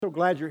So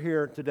glad you're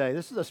here today.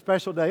 This is a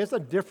special day. It's a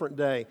different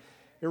day.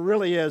 It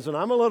really is. And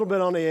I'm a little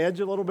bit on the edge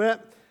a little bit.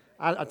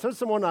 I told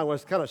someone I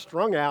was kind of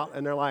strung out,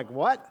 and they're like,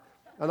 what?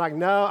 I'm like,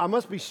 no, I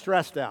must be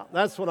stressed out.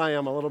 That's what I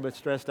am, a little bit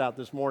stressed out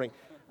this morning.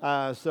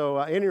 At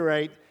any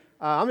rate,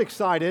 I'm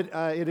excited.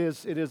 It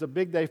is a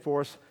big day for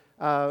us.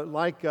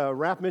 Like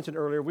Raph mentioned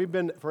earlier,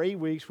 for 8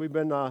 weeks, we've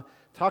been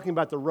talking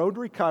about the road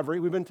to recovery.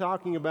 We've been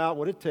talking about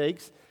what it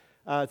takes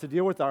to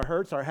deal with our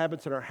hurts, our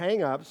habits, and our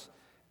hang-ups.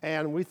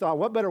 And we thought,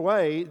 what better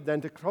way than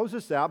to close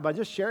this out by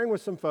just sharing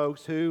with some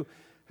folks who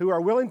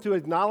are willing to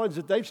acknowledge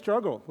that they've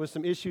struggled with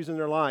some issues in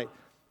their life.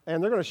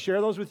 And they're going to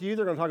share those with you.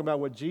 They're going to talk about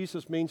what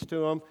Jesus means to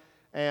them.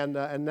 And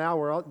now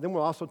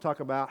we'll also talk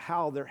about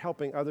how they're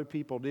helping other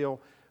people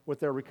deal with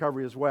their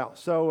recovery as well.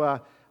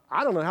 So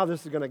I don't know how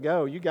this is going to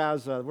go. You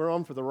guys, we're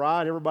on for the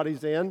ride.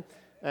 Everybody's in.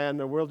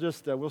 And we'll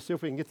see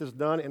if we can get this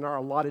done in our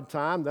allotted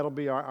time. That'll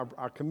be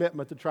our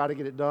commitment to try to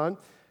get it done,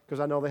 because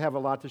I know they have a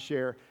lot to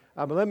share.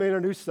 But let me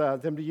introduce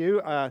them to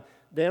you.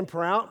 Dan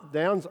Prout.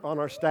 Dan's on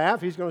our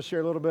staff. He's going to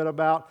share a little bit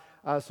about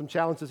some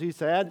challenges he's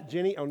had.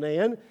 Jenny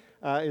Onan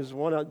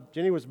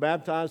Jenny was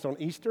baptized on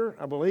Easter,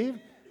 I believe,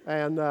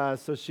 and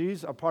so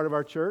she's a part of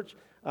our church.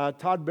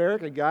 Todd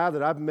Barrick, a guy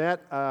that I've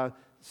met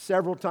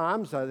several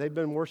times. They've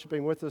been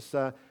worshiping with us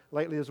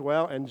lately as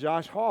well. And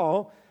Josh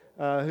Hall,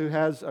 who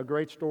has a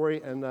great story,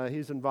 and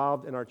he's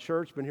involved in our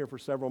church, been here for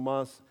several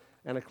months,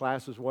 and a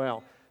class as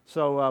well.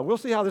 So we'll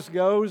see how this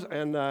goes,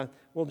 and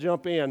we'll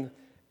jump in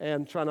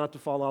and try not to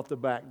fall off the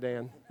back,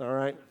 Dan. All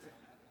right?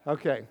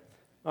 Okay.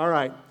 All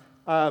right.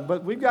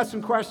 But we've got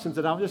some questions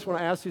that I just want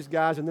to ask these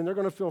guys, and then they're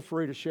going to feel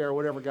free to share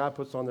whatever God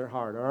puts on their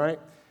heart. All right?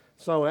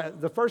 So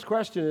the first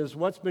question is,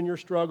 what's been your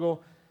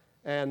struggle,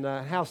 and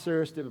how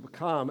serious did it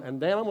become?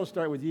 And Dan, I'm going to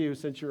start with you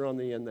since you're on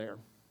the end there.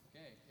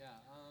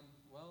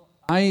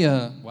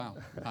 Okay. Wow.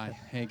 Hi.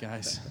 Hey,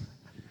 guys.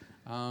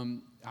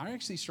 I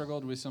actually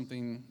struggled with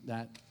something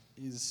that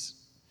is...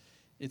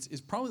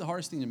 It's probably the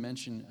hardest thing to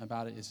mention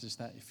about it is just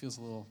that it feels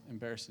a little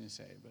embarrassing to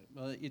say,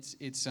 but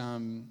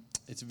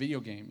it's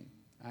video gaming.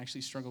 I actually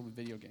struggled with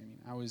video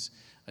gaming. I was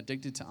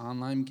addicted to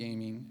online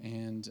gaming,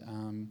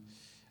 and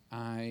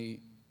I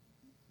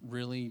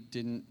really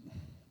didn't,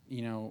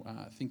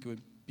 think it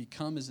would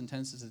become as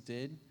intense as it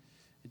did.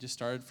 It just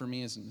started for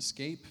me as an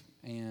escape,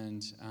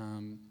 and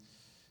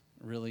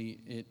really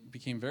it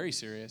became very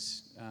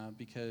serious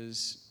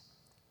because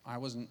I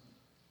wasn't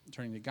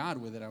turning to God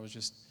with it. I was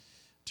just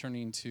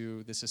turning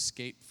to this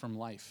escape from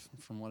life,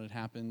 from what had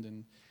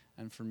happened.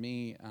 And for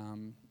me,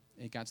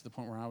 it got to the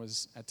point where I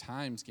was, at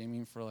times,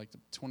 gaming for like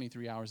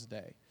 23 hours a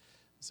day.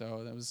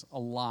 So that was a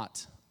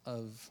lot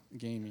of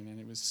gaming,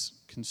 and it was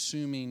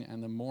consuming.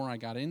 And the more I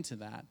got into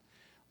that,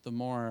 the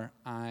more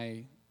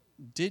I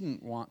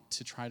didn't want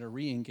to try to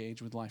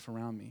re-engage with life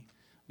around me,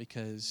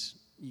 because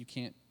you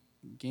can't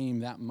game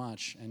that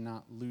much and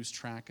not lose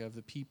track of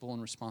the people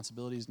and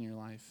responsibilities in your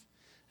life,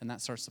 and that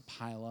starts to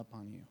pile up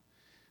on you.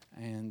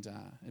 And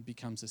it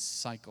becomes a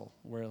cycle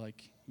where,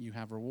 like, you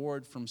have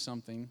reward from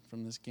something,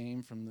 from this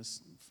game, from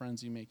this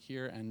friends you make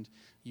here, and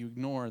you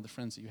ignore the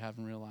friends that you have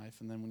in real life.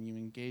 And then when you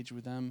engage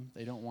with them,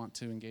 they don't want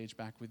to engage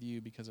back with you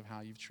because of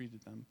how you've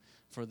treated them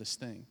for this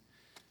thing.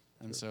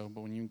 And so,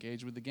 but when you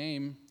engage with the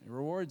game, it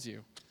rewards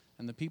you,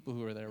 and the people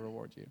who are there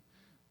reward you.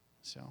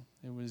 So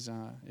it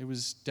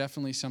was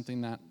definitely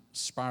something that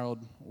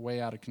spiraled way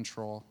out of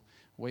control,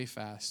 way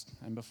fast,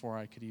 and before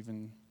I could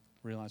even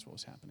realize what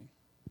was happening.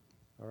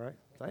 All right,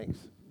 thanks.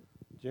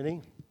 Jenny,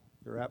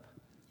 you're up.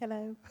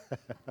 Hello.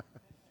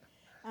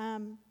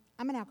 I'm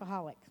an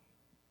alcoholic.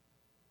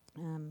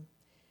 And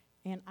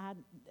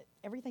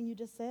everything you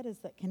just said is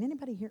that, can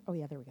anybody hear? Oh,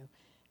 yeah, there we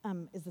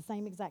go. Is the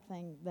same exact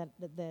thing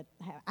that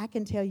I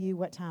can tell you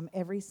what time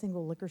every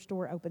single liquor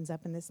store opens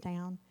up in this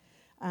town.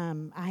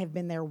 I have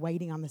been there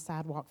waiting on the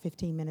sidewalk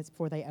 15 minutes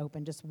before they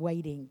open, just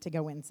waiting to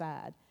go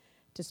inside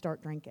to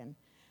start drinking.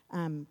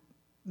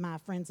 My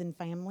friends and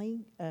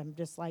family,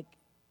 just like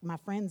my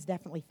friends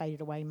definitely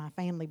faded away. My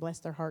family, bless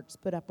their hearts,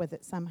 put up with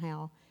it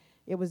somehow.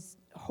 It was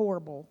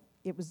horrible.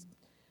 It was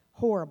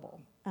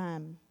horrible.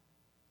 And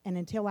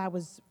until I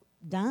was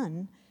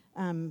done,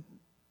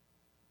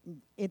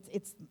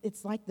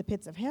 it's like the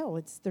pits of hell.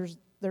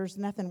 There's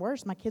nothing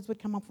worse. My kids would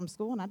come home from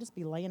school, and I'd just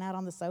be laying out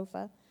on the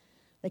sofa.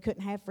 They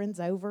couldn't have friends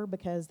over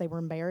because they were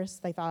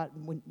embarrassed. They thought,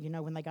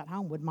 when they got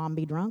home, would mom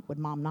be drunk? Would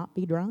mom not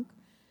be drunk?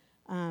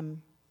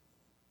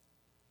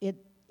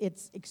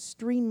 It's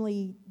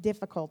extremely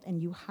difficult, and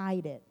you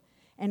hide it,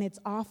 and it's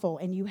awful,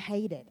 and you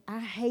hate it. I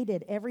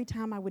hated every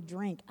time I would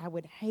drink. I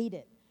would hate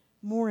it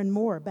more and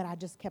more, but I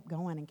just kept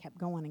going and kept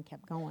going and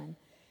kept going.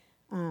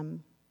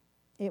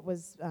 It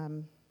was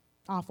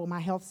awful.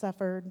 My health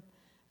suffered,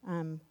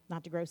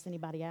 not to gross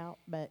anybody out,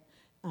 but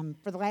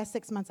for the last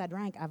 6 months I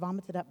drank, I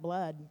vomited up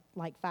blood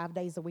like 5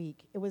 days a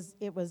week. It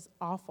was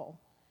awful.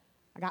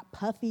 I got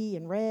puffy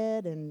and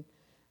red, and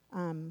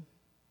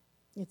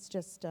it's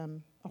just a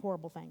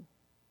horrible thing.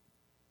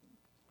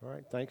 All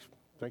right, thanks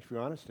for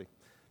your honesty.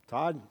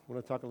 Todd,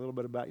 want to talk a little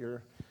bit about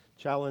your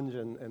challenge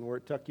and where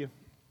it took you?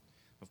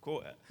 Of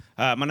course.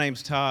 My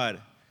name's Todd.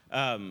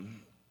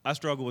 I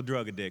struggle with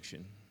drug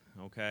addiction.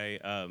 okay?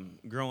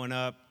 Growing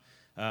up,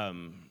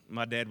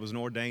 my dad was an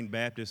ordained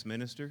Baptist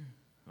minister,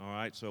 all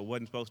right? So it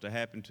wasn't supposed to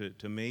happen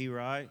to me,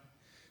 right?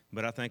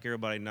 But I think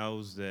everybody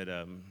knows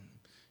that,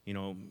 you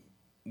know,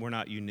 we're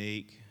not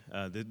unique.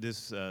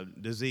 This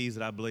disease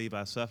that I believe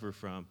I suffer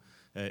from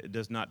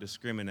does not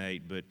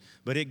discriminate.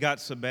 But it got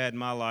so bad in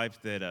my life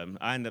that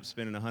I ended up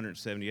spending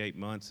 178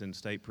 months in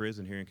state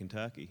prison here in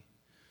Kentucky,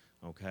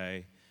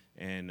 okay?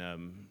 And,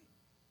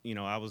 you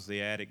know, I was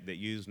the addict that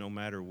used no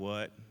matter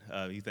what.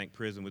 You think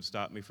prison would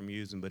stop me from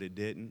using, but it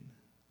didn't,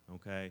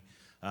 okay?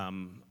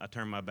 I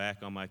turned my back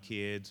on my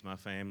kids, my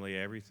family,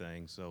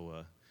 everything.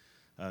 So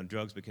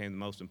drugs became the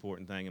most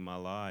important thing in my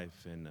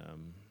life. And,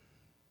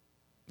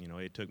 you know,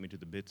 it took me to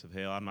the bits of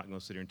hell. I'm not going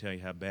to sit here and tell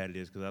you how bad it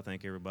is because I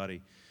think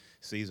everybody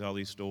sees all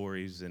these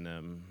stories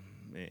and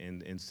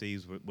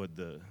sees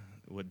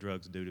what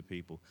drugs do to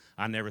people.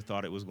 I never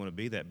thought it was going to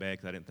be that bad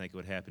because I didn't think it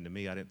would happen to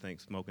me. I didn't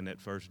think smoking that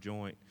first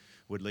joint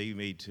would lead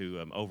me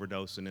to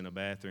overdosing in a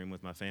bathroom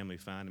with my family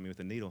finding me with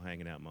a needle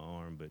hanging out my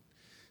arm. But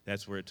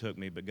that's where it took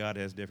me. But God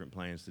has different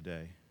plans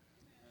today.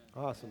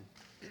 Awesome.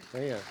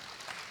 Man.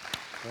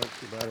 Thank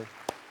you, buddy.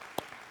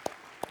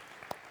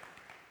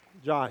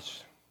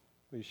 Josh,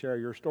 will you share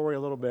your story a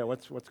little bit?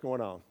 What's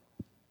going on?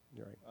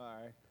 You're right.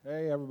 All right.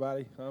 Hey,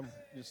 everybody. I'm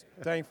just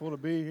thankful to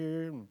be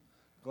here and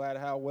glad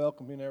how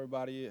welcoming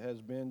everybody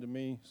has been to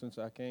me since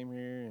I came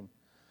here. And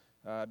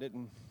I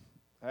didn't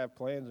have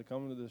plans of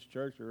coming to this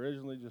church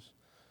originally, just,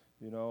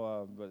 you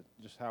know, but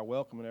just how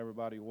welcoming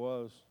everybody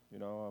was. You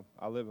know,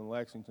 I live in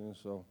Lexington,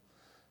 so,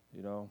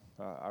 you know,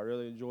 I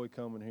really enjoy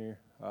coming here.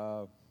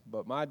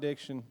 But my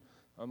addiction,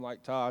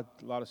 unlike Todd,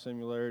 a lot of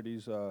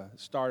similarities.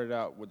 Started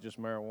out with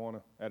just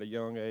marijuana at a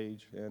young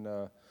age,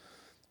 and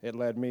it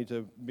led me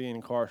to being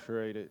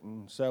incarcerated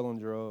and selling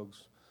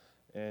drugs,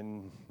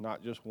 and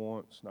not just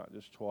once, not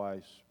just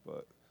twice,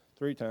 but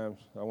 3 times.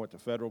 I went to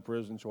federal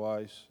prison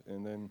twice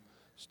and then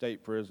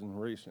state prison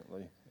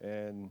recently.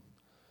 And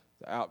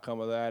the outcome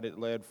of that, it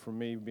led from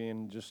me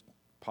being just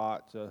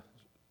pot to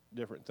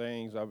different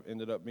things. I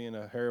ended up being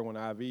a heroin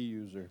IV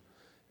user,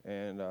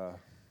 and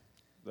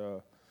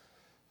the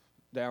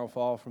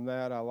downfall from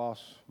that, I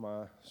lost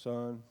my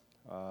son,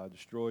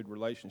 destroyed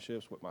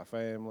relationships with my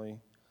family.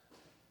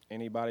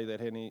 Anybody that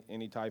had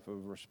any type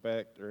of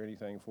respect or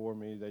anything for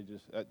me,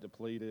 that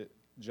depleted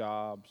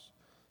jobs.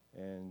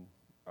 And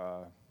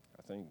I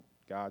think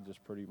God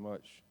just pretty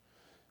much,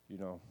 you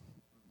know,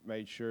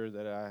 made sure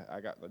that I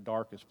got in the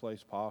darkest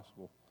place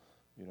possible,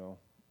 you know,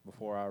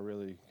 before I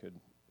really could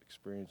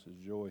experience His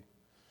joy.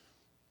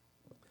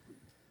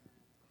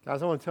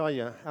 Guys, I want to tell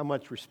you how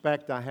much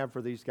respect I have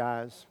for these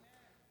guys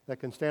that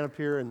can stand up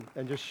here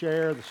and just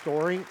share the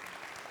story.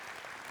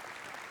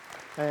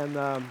 And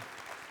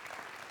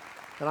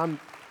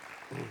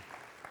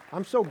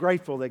I'm so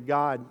grateful that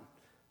God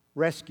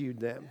rescued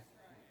them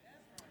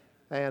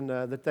and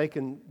that they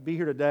can be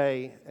here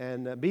today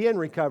and be in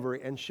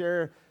recovery and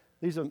share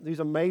these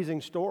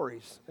amazing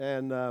stories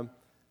and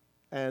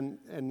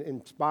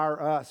inspire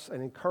us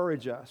and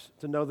encourage us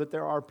to know that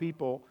there are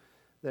people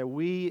that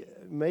we,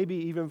 maybe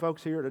even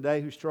folks here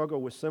today who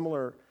struggle with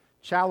similar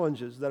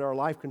challenges that are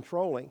life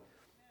controlling,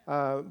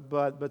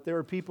 but there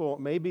are people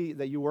maybe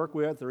that you work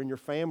with or in your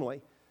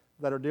family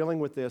that are dealing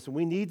with this, and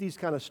we need these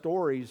kind of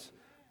stories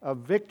of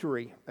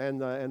victory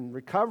and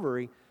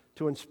recovery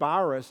to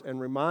inspire us and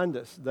remind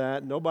us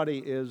that nobody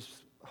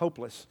is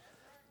hopeless,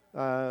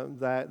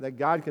 that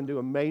God can do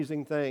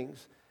amazing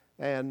things,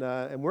 and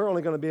we're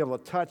only going to be able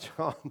to touch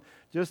on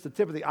just the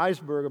tip of the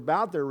iceberg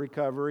about their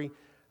recovery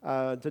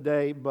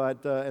today,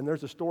 but and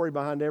there's a story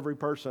behind every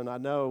person. I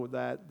know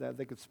that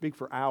they could speak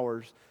for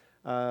hours,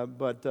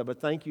 but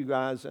thank you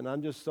guys, and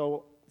I'm just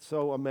so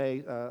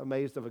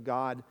amazed of a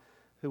God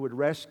who would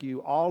rescue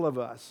all of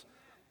us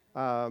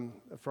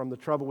from the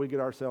trouble we get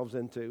ourselves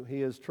into.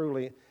 He is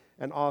truly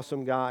an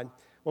awesome God.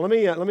 Well,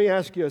 let me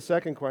ask you a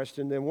second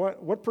question. Then,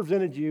 what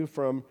prevented you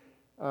from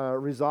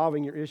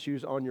resolving your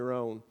issues on your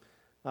own?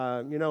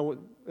 You know,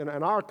 in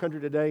our country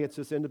today, it's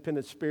this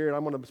independent spirit.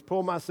 I'm going to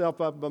pull myself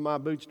up by my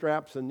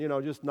bootstraps and, you know,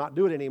 just not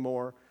do it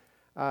anymore.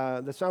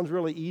 That sounds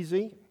really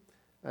easy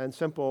and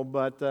simple,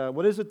 but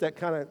what is it that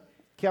kind of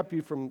kept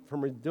you from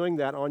doing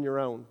that on your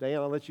own? Dan,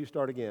 I'll let you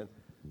start again.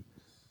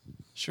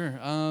 Sure.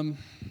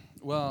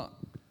 Well,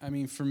 I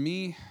mean, for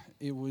me,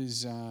 it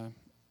was,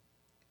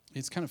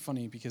 it's kind of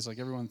funny because, like,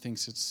 everyone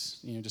thinks it's,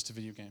 you know, just a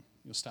video game.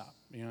 You'll stop,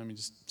 you know what I mean?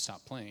 Just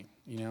stop playing,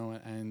 you know,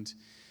 and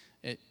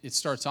it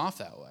starts off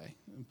that way.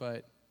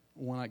 But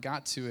when I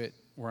got to it,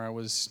 where I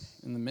was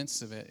in the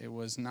midst of it, it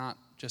was not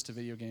just a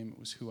video game, it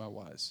was who I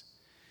was.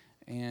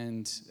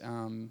 And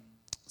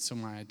so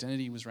my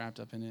identity was wrapped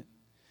up in it.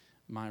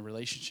 My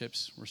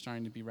relationships were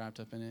starting to be wrapped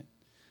up in it.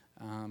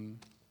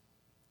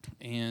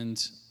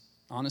 And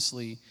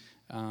honestly,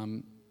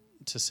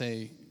 to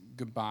say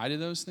goodbye to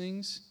those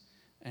things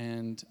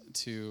and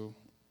to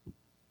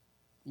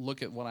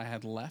look at what I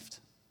had left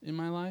in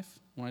my life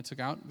when I took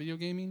out video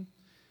gaming,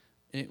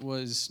 it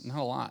was not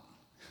a lot.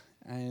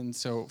 And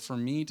so for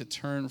me to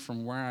turn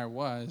from where I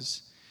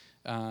was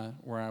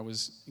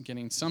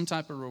getting some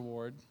type of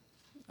reward,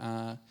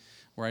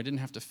 where I didn't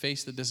have to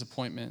face the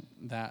disappointment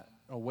that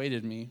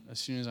awaited me as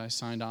soon as I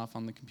signed off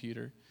on the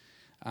computer.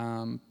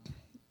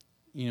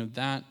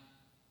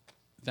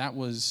 That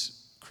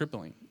was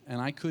crippling,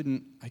 and I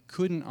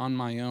couldn't on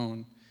my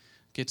own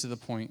get to the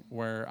point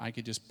where I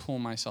could just pull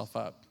myself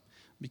up,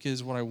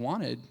 because what I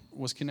wanted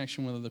was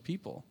connection with other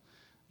people.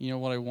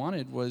 What I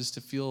wanted was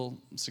to feel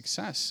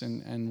success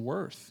and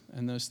worth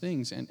and those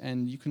things,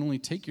 and you can only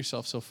take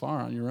yourself so far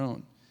on your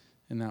own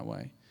in that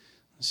way.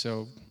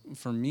 So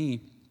for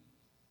me,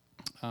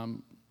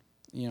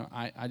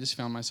 I just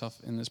found myself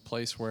in this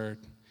place where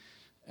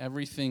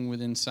everything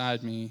within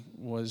inside me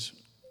was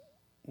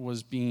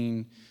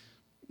being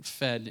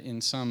fed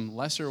in some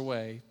lesser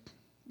way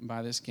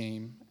by this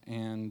game,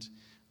 and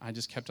I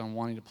just kept on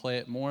wanting to play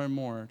it more and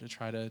more to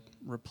try to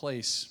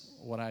replace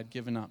what I'd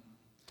given up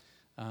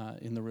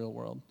in the real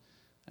world,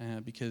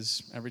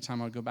 because every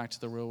time I would go back to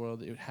the real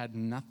world, it had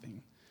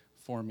nothing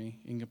for me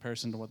in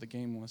comparison to what the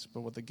game was.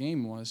 But what the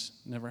game was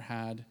never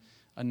had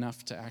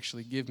enough to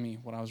actually give me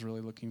what I was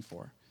really looking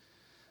for.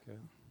 Okay.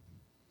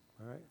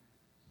 All right.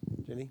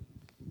 Jenny?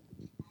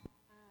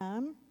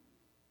 I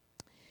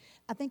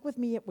think with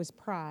me it was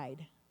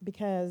pride,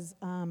 because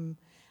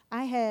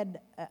I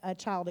had a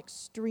child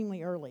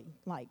extremely early,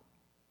 like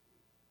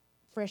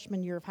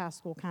freshman year of high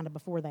school, kind of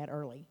before that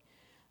early.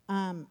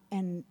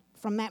 And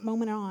from that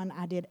moment on,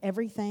 I did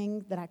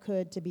everything that I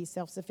could to be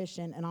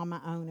self-sufficient and on my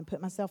own, and put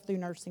myself through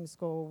nursing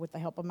school with the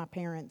help of my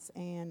parents.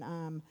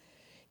 And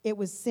it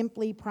was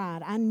simply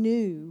pride. I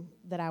knew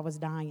that I was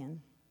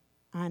dying.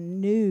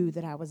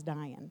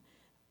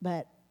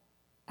 But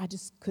I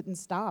just couldn't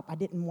stop. I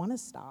didn't want to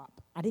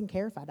stop. I didn't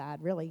care if I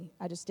died, really.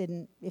 I just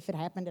didn't. If it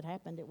happened, it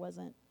happened. It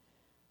wasn't.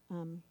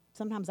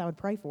 Sometimes I would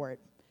pray for it.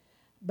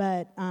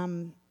 But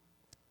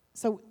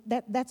so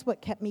that's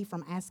what kept me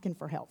from asking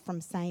for help, from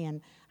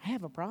saying, I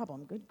have a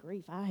problem. Good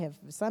grief.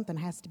 Something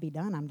has to be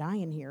done. I'm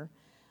dying here.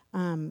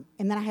 And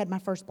then I had my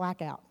first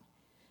blackout.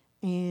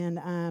 And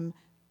I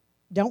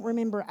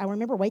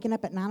remember waking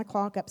up at 9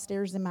 o'clock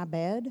upstairs in my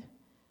bed.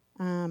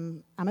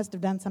 I must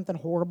have done something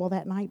horrible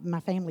that night. My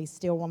family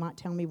still will not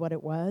tell me what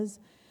it was.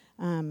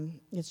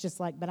 It's just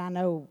like, but I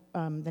know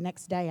the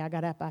next day I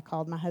got up, I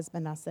called my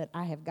husband, I said,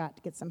 I have got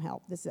to get some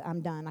help.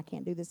 I'm done. I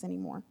can't do this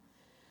anymore.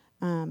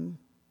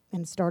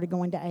 And started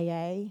going to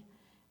AA.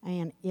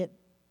 And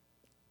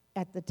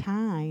at the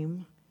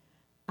time,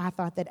 I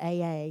thought that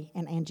AA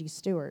and Angie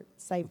Stewart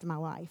saved my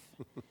life.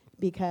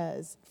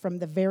 Because from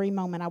the very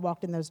moment I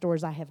walked in those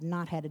doors, I have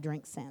not had a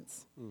drink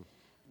since.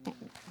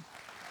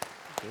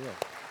 Yeah.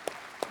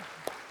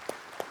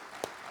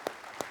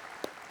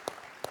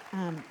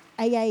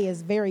 AA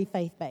is very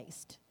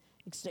faith-based.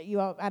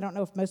 I don't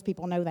know if most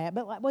people know that,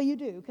 but well, you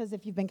do, because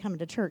if you've been coming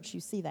to church, you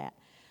see that.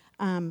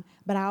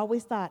 But I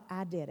always thought,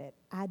 I did it.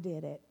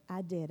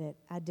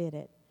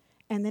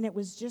 And then it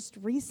was just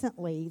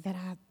recently that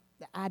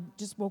I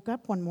just woke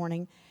up one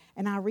morning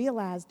and I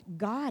realized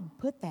God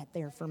put that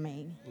there for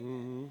me.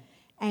 Mm-hmm.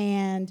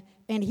 And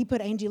he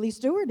put Angie Lee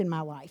Stewart in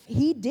my life.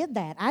 He did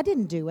that. I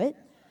didn't do it.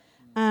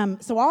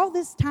 So all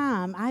this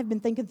time, I've been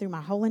thinking through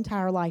my whole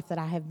entire life that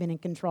I have been in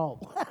control.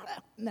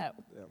 No.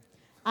 Yeah.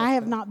 I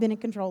have not been in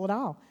control at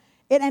all.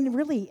 And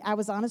really, I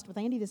was honest with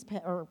Randy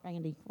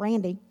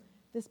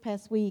this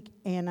past week,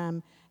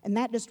 and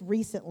that just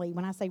recently,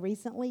 when I say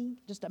recently,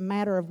 just a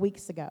matter of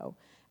weeks ago,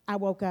 I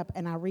woke up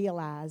and I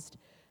realized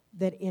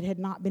that it had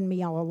not been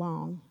me all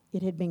along.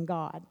 It had been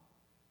God.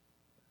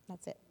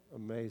 That's it.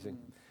 Amazing.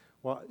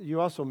 Well, you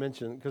also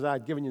mentioned, because I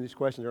had given you these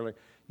questions earlier,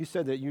 you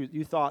said that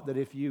you thought that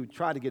if you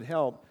tried to get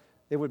help,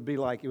 it would be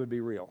real. It would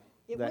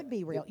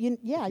be real.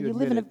 You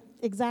live in a,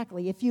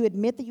 exactly. If you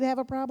admit that you have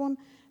a problem,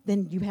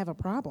 then you have a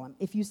problem.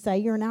 If you say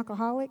you're an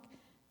alcoholic,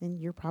 then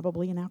you're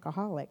probably an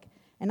alcoholic.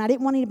 And I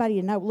didn't want anybody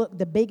to know, look,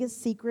 the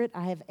biggest secret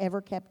I have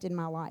ever kept in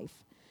my life,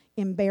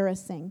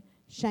 embarrassing,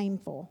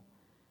 shameful,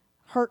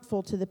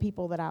 hurtful to the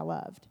people that I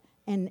loved.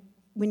 And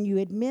when you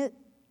admit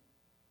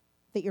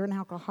that you're an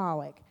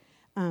alcoholic,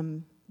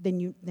 then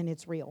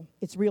it's real.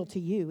 It's real to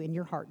you in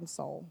your heart and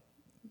soul.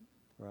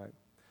 Right.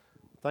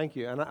 Thank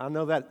you. And I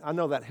know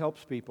that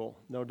helps people,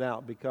 no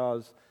doubt,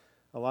 because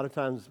a lot of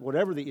times,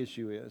 whatever the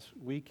issue is,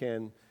 we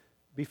can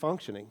be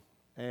functioning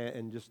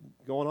and just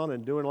going on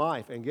and doing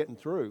life and getting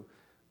through,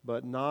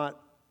 but not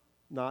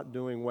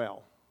doing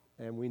well.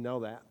 And we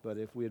know that. But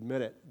if we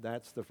admit it,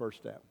 that's the first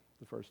step.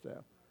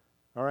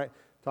 All right.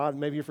 Todd,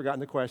 maybe you've forgotten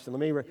the question.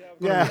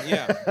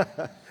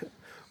 Yeah.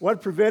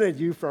 What prevented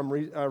you from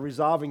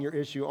resolving your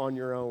issue on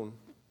your own?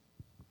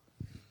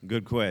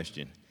 Good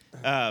question.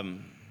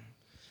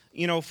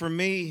 For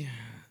me,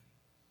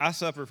 I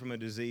suffer from a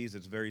disease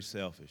that's very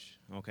selfish,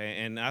 okay?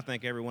 And I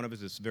think every one of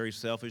us is very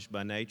selfish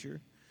by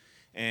nature.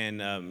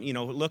 And,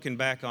 looking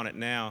back on it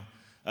now,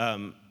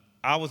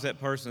 I was that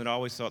person that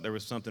always thought there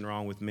was something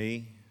wrong with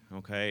me,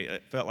 okay?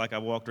 It felt like I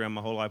walked around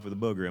my whole life with a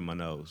booger in my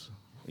nose,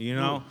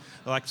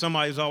 Like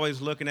somebody was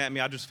always looking at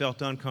me. I just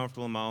felt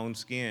uncomfortable in my own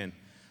skin.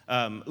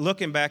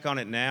 Looking back on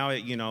it now,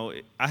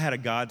 I had a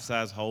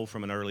God-sized hole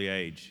from an early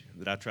age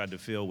that I tried to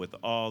fill with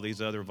all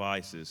these other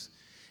vices.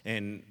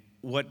 And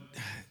what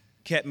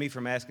kept me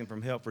from asking for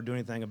help for doing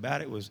anything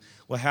about it was,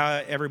 well,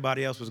 how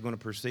everybody else was going to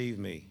perceive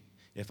me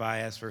if I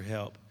asked for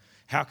help.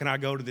 How can I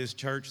go to this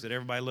church that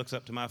everybody looks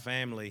up to my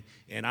family,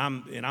 and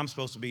I'm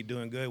supposed to be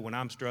doing good when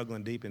I'm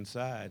struggling deep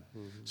inside?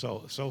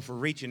 Mm-hmm. So for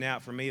reaching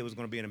out, for me, it was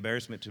going to be an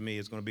embarrassment to me.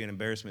 It's going to be an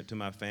embarrassment to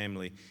my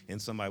family, and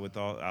somebody would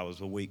thought I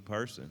was a weak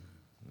person.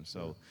 And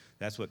so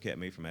that's what kept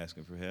me from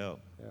asking for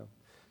help. Yeah.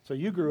 So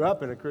you grew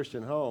up in a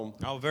Christian home.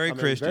 Oh, very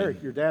Christian.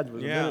 Your dad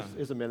was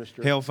is a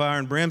minister. Hellfire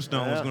and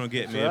brimstone was going to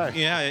get me. Right.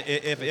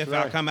 If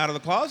right. I come out of the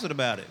closet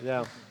about it.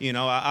 Yeah.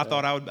 I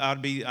thought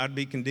I'd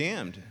be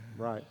condemned.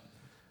 Right.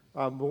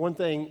 But one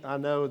thing I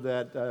know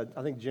that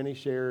I think Jenny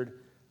shared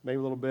maybe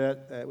a little bit,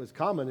 it was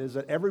common, is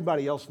that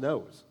everybody else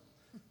knows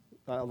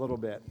a little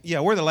bit.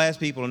 Yeah, we're the last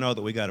people to know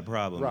that we got a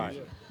problem. Right,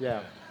 usually.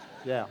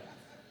 Yeah.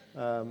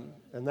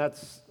 And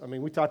that's,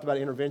 we talked about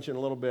intervention a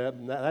little bit,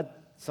 and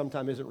that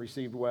sometimes isn't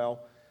received well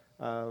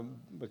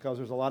because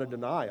there's a lot of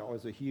denial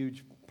is a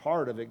huge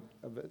part of it,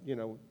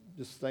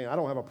 just saying, I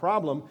don't have a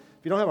problem.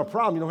 If you don't have a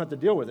problem, you don't have to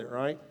deal with it,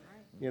 right?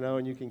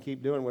 And you can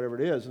keep doing whatever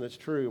it is, and it's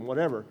true, and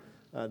whatever.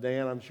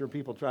 Dan, I'm sure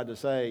people tried to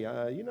say,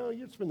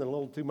 you're spending a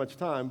little too much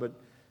time, but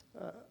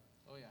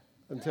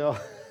until...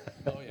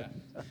 Oh, yeah.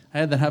 I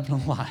had that happen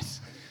a lot.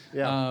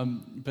 Yeah.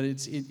 But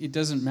it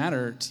doesn't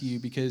matter to you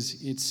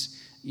because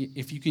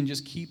if you can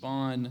just keep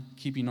on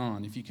keeping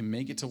on, if you can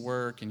make it to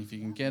work, and if you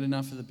can get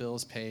enough of the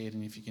bills paid,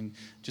 and if you can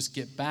just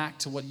get back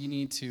to what you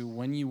need to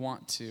when you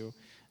want to,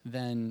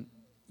 then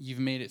you've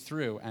made it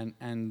through,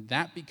 and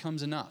that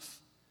becomes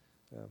enough.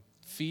 Yeah.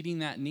 Feeding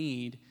that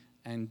need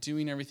and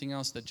doing everything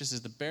else that just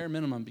is the bare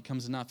minimum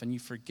becomes enough, and you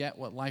forget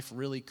what life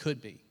really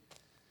could be.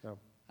 Yeah.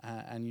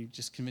 And you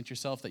just convince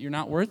yourself that you're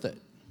not worth it,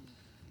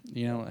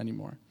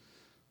 anymore.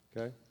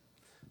 Okay.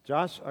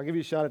 Josh, I'll give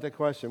you a shot at that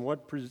question.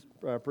 What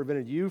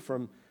prevented you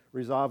from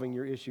resolving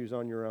your issues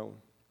on your own?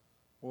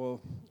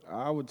 Well,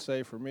 I would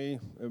say for me,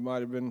 it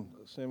might have been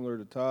similar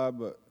to Todd,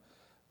 but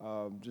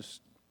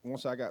just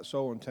once I got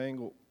so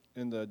entangled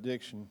in the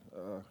addiction,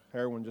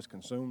 heroin just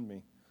consumed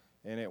me.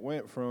 And it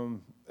went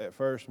from, at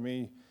first,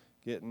 me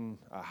getting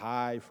a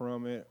high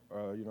from it,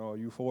 a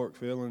euphoric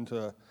feeling,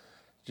 to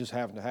just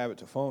having to have it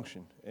to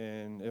function.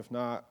 And if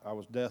not, I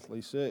was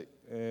deathly sick.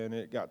 And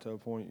it got to a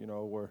point,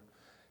 where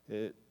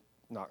it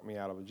knocked me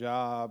out of a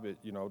job. It,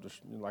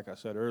 just like I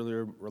said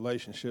earlier,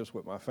 relationships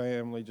with my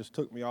family just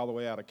took me all the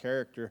way out of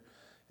character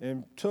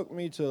and took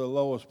me to the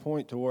lowest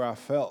point to where I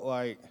felt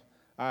like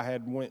I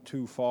had went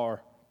too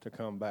far to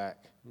come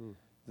back,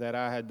 that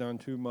I had done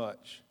too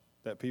much,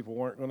 that people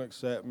weren't going to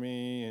accept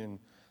me, and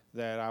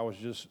that I was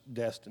just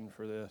destined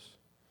for this,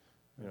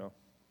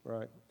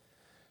 Right.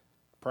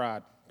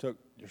 Pride took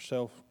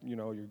yourself,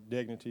 your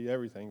dignity,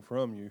 everything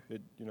from you.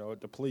 It, it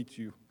depletes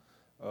you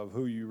of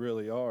who you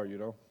really are,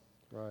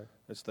 Right.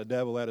 It's the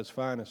devil at his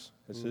finest.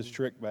 It's his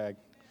trick bag.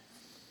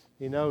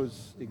 He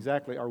knows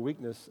exactly our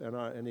weakness,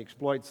 and he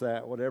exploits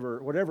that,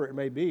 whatever it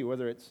may be,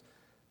 whether it's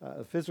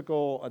a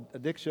physical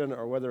addiction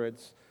or whether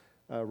it's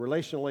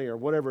relationally or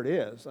whatever it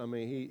is.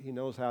 He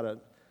knows how to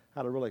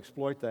really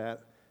exploit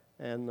that.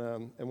 And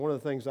one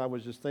of the things I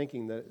was just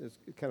thinking that is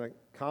kind of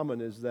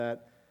common is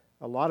that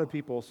a lot of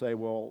people say,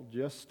 well,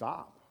 just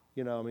stop.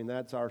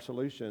 That's our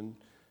solution,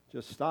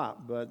 just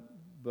stop. But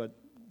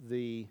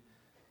the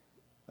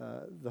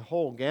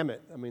whole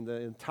gamut,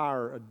 the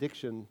entire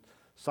addiction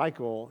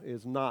cycle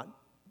is not,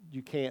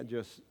 you can't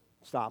just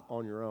stop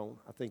on your own.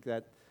 I think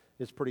that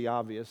is pretty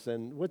obvious.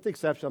 And with the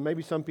exception,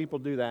 maybe some people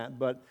do that,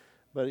 but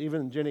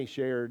even Jenny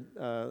shared,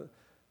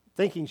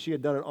 thinking she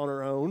had done it on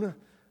her own,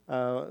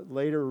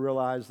 later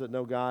realized that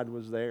no, God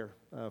was there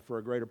for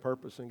a greater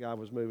purpose, and God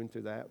was moving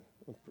through that.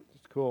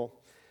 It's cool.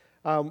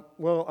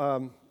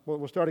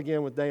 We'll start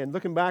again with Dan.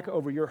 Looking back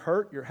over your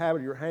hurt, your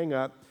habit, your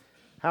hang-up,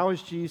 how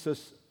has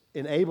Jesus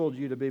enabled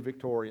you to be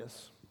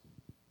victorious?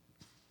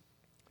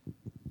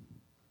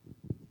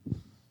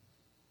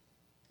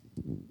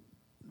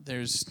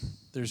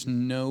 There's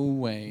no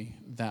way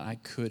that I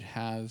could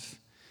have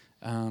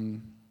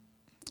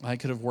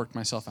worked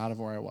myself out of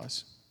where I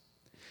was.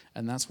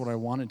 And that's what I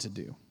wanted to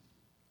do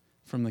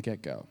from the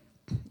get-go,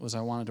 was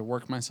I wanted to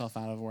work myself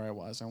out of where I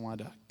was. I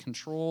wanted to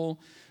control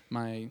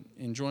my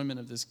enjoyment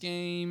of this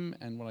game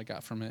and what I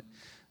got from it.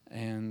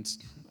 And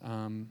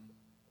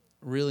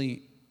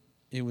really,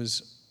 it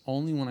was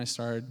only when I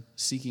started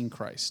seeking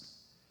Christ.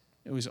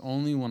 It was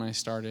only when I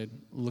started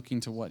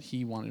looking to what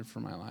He wanted for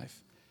my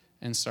life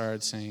and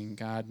started saying,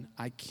 God,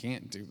 I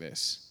can't do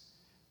this.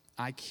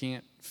 I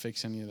can't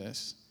fix any of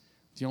this.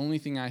 The only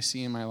thing I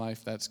see in my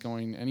life that's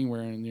going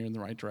anywhere near in the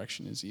right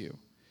direction is You.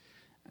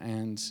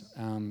 And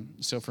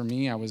so for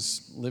me, I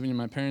was living in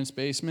my parents'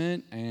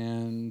 basement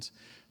and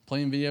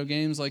playing video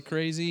games like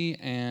crazy,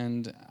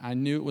 and I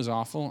knew it was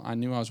awful. I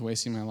knew I was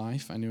wasting my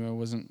life. I knew I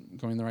wasn't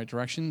going the right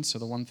direction. So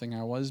the one thing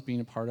I was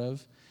being a part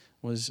of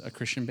was a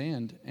Christian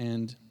band.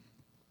 And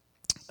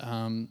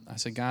I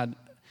said, God,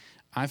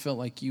 I felt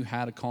like You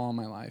had a call on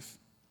my life,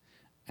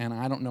 and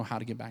I don't know how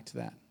to get back to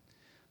that.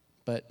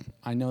 But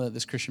I know that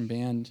this Christian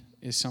band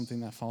is something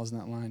that falls in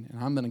that line,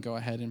 and I'm going to go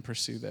ahead and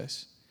pursue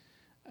this.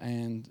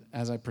 And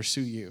as I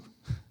pursue You,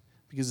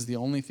 because it's the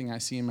only thing I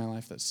see in my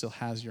life that still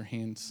has your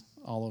hands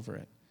all over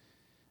it.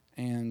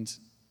 And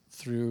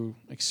through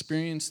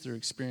experience,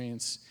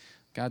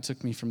 God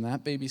took me from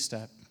that baby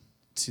step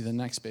to the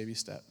next baby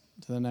step,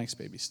 to the next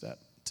baby step,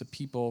 to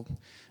people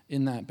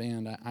in that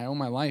band. I owe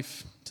my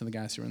life to the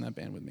guys who were in that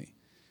band with me,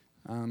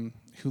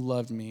 who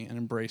loved me and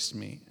embraced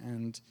me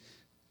and,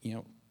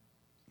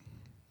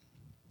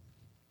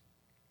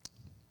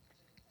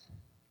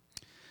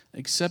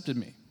 accepted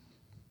me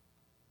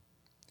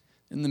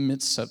in the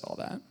midst of all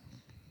that.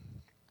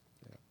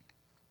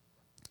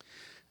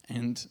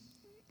 And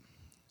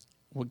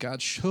what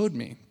God showed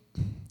me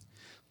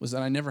was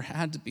that I never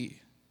had to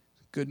be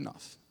good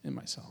enough in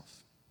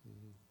myself,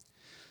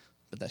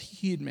 but that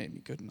he had made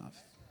me good enough.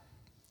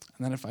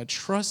 And that if I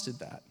trusted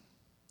that,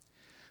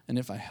 and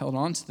if I held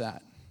on to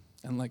that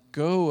and let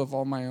go of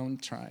all my own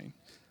trying,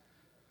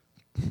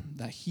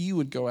 that he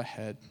would go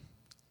ahead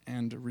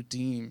and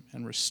redeem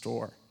and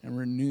restore and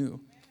renew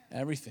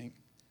everything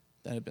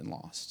that had been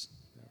lost.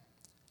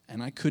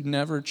 And I could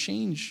never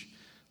change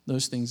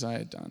those things I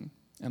had done.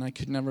 And I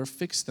could never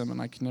fix them,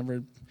 and I could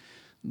never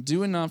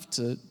do enough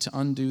to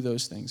undo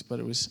those things. But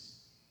it was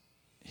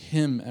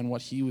him and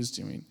what he was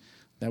doing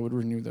that would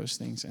renew those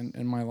things.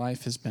 And my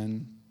life has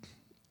been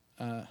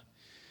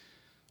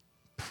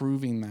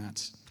proving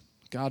that.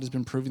 God has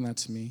been proving that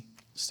to me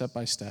step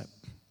by step.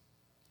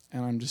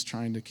 And I'm just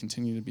trying to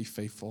continue to be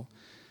faithful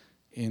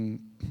in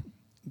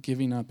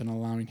giving up and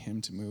allowing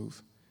him to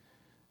move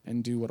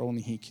and do what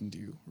only he can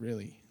do,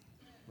 really.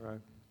 Right.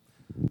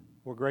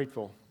 We're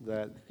grateful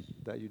that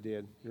you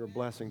did. You're a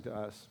blessing to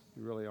us.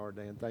 You really are,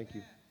 Dan. Thank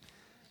you.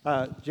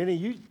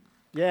 Jenny,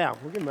 we'll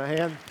give him a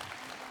hand.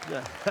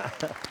 Yeah.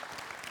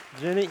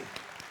 Jenny,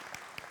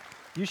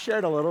 you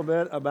shared a little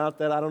bit about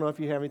that. I don't know if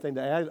you have anything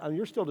to add. I mean,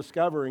 you're still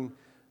discovering,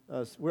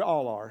 we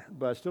all are,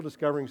 but still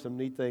discovering some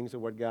neat things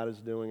of what God is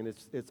doing, and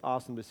it's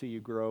awesome to see you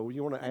grow.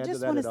 You want to add to that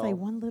at all? I just want to say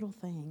one little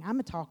thing. I'm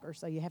a talker,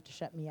 so you have to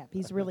shut me up.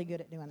 He's really good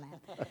at doing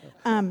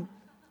that.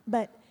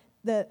 But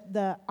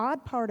the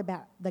odd part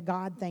about the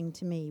God thing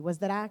to me was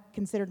that I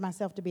considered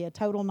myself to be a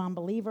total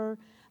non-believer.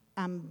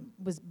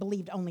 Was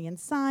believed only in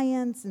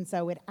science, and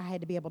so I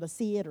had to be able to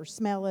see it or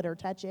smell it or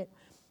touch it.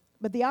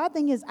 But the odd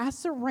thing is I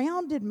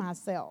surrounded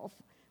myself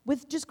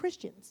with just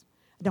Christians.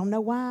 I don't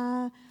know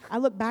why. I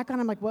look back on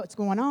it, I'm like, what's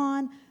going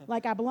on?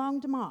 Like, I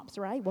belong to MOPS,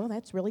 right? Well,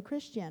 that's really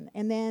Christian.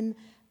 And then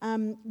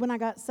when I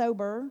got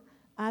sober,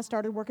 I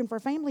started working for a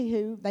family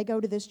who, they go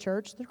to this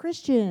church, they're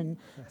Christian.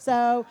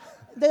 So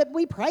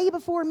we pray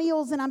before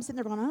meals, and I'm sitting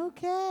there going,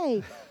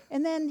 okay.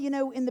 And then,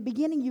 in the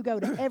beginning, you go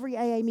to every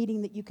AA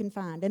meeting that you can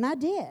find, and I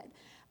did.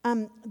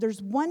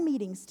 There's one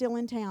meeting still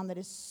in town that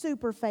is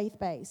super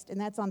faith-based, and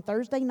that's on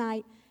Thursday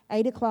night,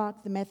 8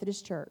 o'clock, the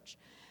Methodist Church.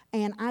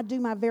 And I do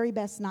my very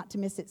best not to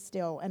miss it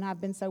still, and I've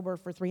been sober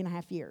for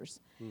 3.5 years.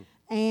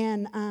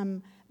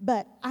 And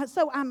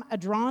so I'm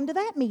drawn to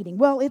that meeting.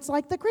 Well, it's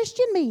like the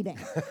Christian meeting.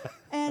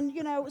 And,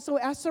 so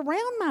I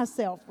surround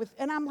myself with,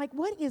 and I'm like,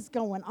 what is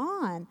going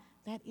on?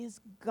 That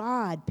is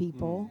God,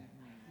 people.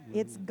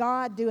 It's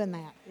God doing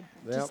that.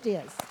 It just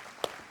is.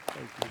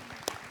 Thank you.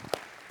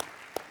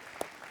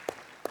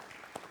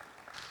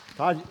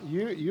 Todd,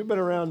 you've been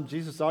around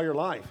Jesus all your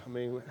life. I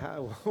mean,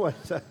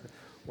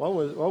 what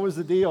was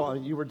the deal? I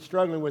mean, you were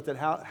struggling with it.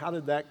 How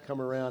did that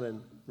come around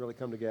and really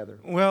come together?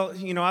 Well,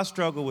 I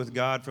struggled with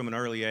God from an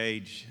early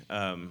age,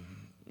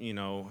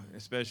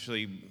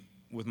 especially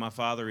with my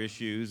father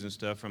issues and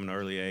stuff from an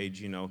early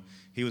age.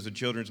 He was a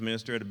children's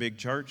minister at a big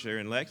church there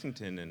in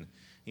Lexington, and,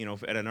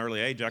 at an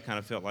early age, I kind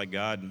of felt like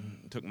God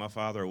took my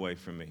father away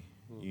from me,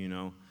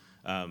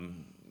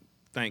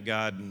 Thank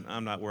God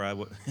I'm not where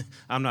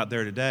I'm not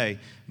there today,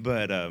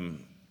 but,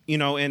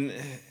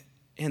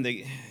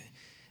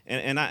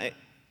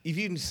 if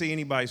you can see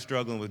anybody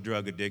struggling with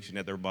drug addiction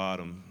at their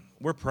bottom,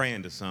 we're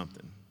praying to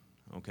something,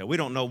 okay? We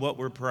don't know what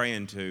we're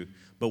praying to,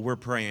 but we're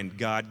praying,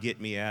 God, get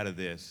me out of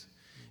this.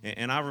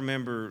 And I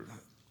remember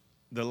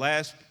the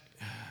last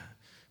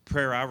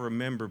prayer I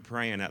remember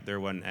praying out there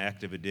when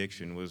active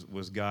addiction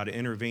was God,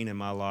 intervene in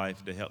my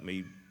life to help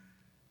me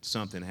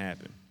something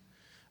happen.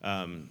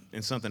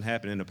 And something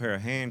happened in a pair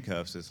of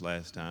handcuffs this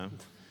last time.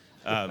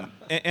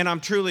 And I'm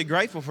truly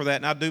grateful for that,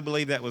 and I do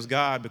believe that was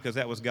God, because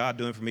that was God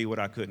doing for me what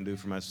I couldn't do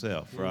for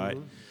myself, right?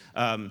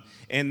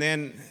 And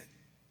then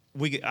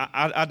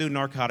I do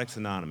Narcotics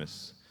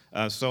Anonymous.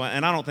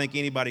 And I don't think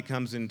anybody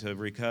comes into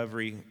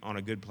recovery on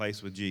a good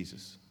place with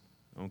Jesus,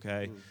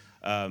 okay?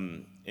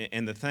 And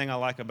the thing I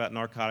like about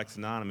Narcotics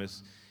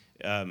Anonymous,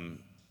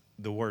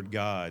 the word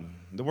God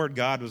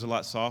was a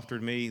lot softer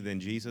to me than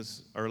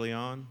Jesus early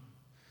on.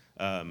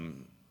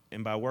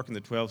 And by working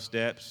the 12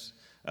 steps,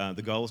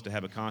 the goal is to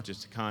have a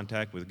conscious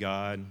contact with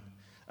God.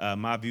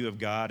 My view of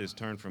God is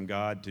turned from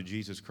God to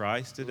Jesus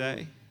Christ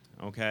today,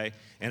 okay?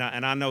 And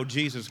I know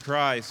Jesus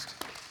Christ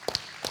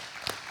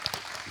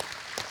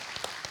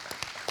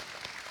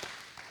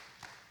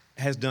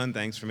has done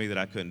things for me that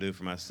I couldn't do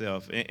for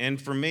myself.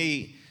 And for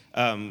me,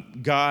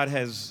 God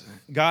has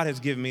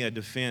given me a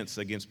defense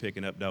against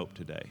picking up dope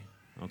today,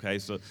 Okay,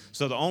 so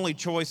the only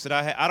choice that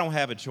I don't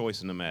have a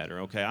choice in the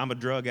matter. Okay, I'm a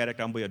drug addict.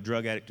 I'm going to be a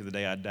drug addict to the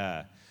day I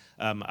die.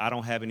 I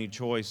don't have any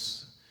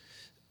choice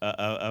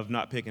of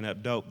not picking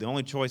up dope. The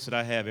only choice that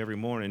I have every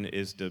morning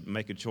is to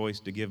make a choice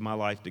to give my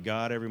life to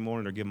God every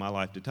morning or give my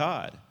life to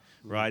Todd.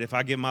 Right? If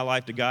I give my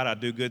life to God, I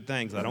do good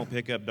things. I don't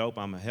pick up dope.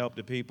 I'm a help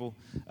to people.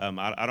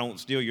 I don't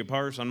steal your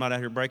purse. I'm not out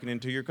here breaking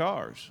into your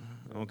cars.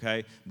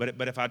 Okay?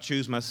 But if I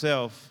choose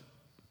myself,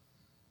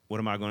 what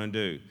am I going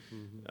to do?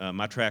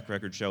 My track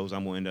record shows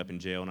I'm going to end up in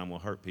jail and I'm going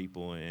to hurt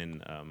people,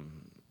 and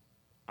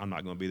I'm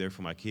not going to be there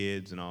for my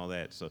kids and all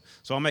that. So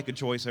I'll make a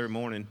choice every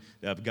morning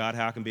of, God,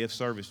 how I can be of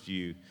service to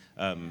you,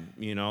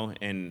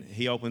 and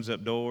he opens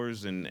up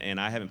doors, and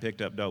I haven't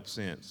picked up dope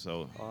since.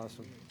 So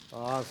Awesome.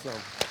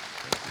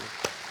 Thank you.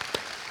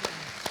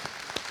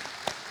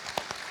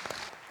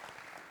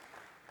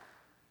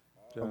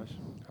 Josh.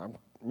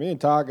 Me and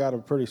Todd got a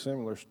pretty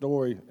similar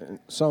story,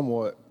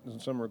 somewhat in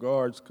some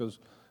regards, because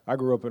I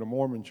grew up in a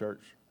Mormon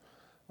church.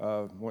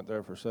 Went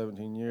there for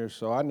 17 years,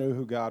 so I knew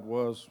who God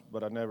was,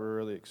 but I never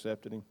really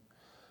accepted him.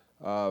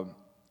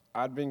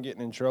 I'd been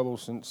getting in trouble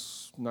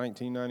since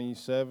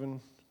 1997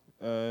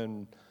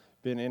 and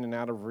been in and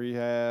out of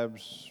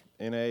rehabs,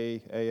 NA,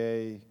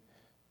 AA,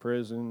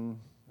 prison,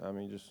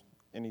 just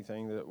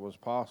anything that was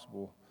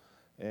possible.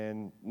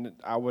 And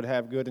I would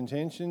have good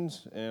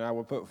intentions, and I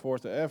would put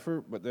forth the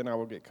effort, but then I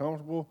would get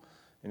comfortable,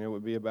 and it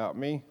would be about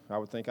me. I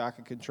would think I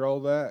could control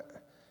that,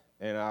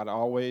 and I'd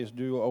always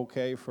do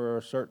okay for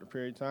a certain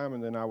period of time,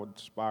 and then I would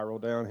spiral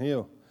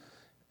downhill.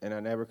 And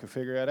I never could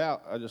figure that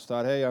out. I just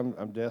thought, hey,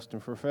 I'm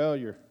destined for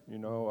failure,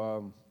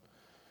 And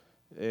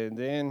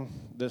then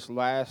this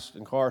last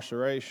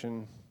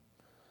incarceration,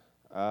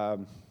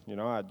 I'd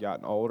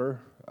gotten older.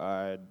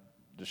 I'd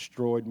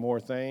destroyed more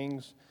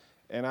things.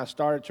 And I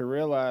started to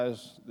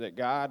realize that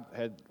God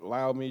had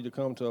allowed me to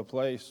come to a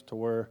place to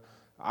where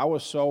I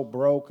was so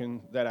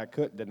broken that I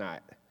couldn't deny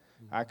it.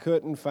 I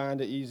couldn't find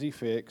an easy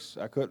fix.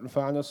 I couldn't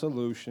find a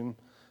solution.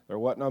 There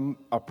wasn't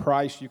a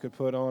price you could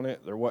put on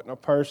it. There wasn't a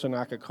person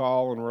I could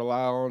call and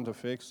rely on to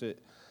fix it.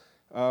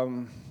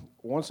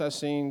 Once I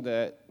seen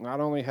that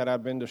not only had I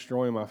been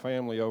destroying my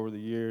family over the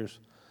years,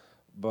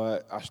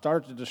 but I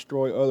started to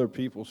destroy other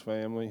people's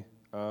family.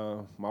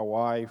 My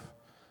wife,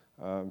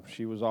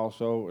 she was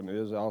also and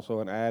is also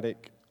an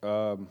addict.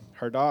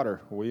 Her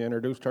daughter, we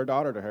introduced her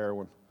daughter to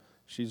heroin.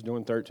 She's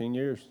doing 13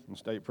 years in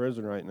state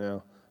prison right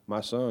now. My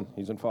son,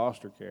 he's in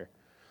foster care.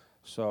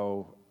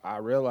 So I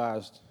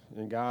realized,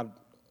 and God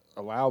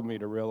allowed me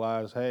to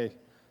realize, hey,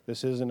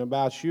 this isn't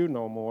about you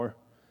no more.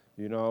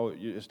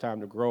 It's time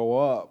to grow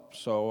up.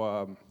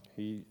 So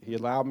he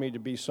allowed me to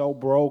be so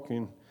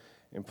broken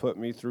and put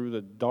me through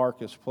the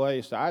darkest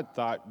place. I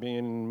thought being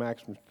in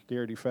maximum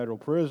security federal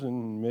prison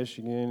in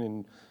Michigan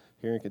and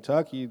here in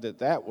Kentucky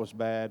that was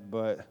bad,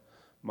 but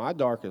my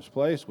darkest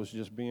place was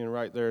just being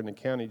right there in the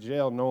county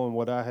jail, knowing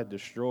what I had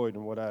destroyed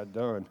and what I had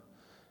done.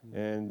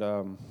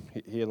 And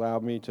he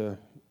allowed me to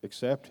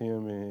accept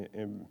him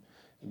and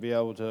be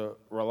able to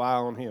rely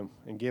on him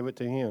and give it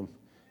to him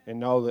and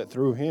know that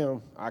through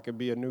him I could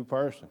be a new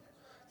person,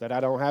 that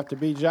I don't have to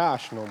be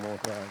Josh no more.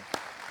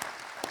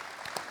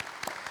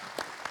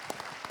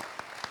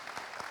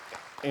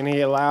 And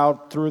he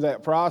allowed through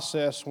that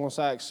process, once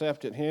I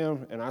accepted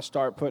him and I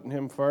started putting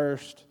him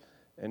first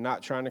and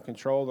not trying to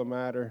control the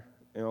matter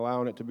and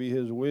allowing it to be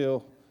his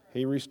will,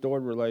 he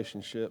restored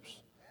relationships.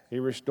 He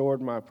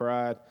restored my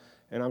pride.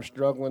 And I'm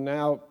struggling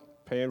now,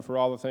 paying for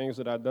all the things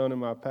that I've done in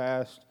my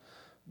past,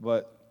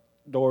 but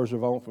doors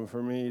have opened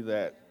for me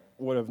that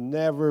would have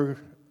never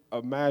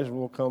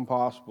imaginable come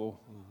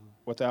possible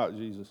without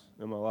Jesus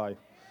in my life.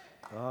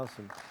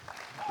 Awesome.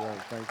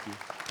 Great, thank you.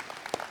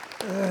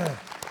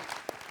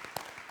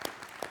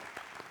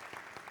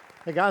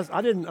 Hey guys,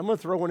 I'm going to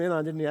throw one in.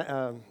 I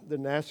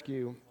didn't ask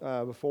you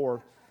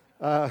before,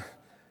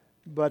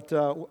 but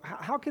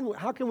how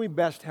can we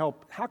best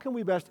help? How can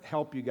we best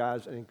help you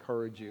guys and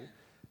encourage you?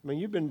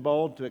 You've been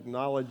bold to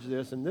acknowledge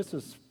this, and this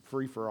is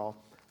free for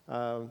all.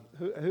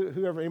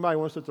 Whoever, anybody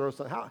wants to throw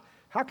something.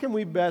 How can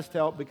we best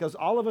help? Because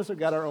all of us have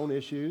got our own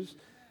issues,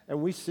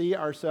 and we see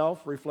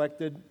ourselves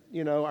reflected.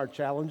 Our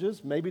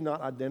challenges, maybe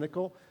not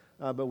identical,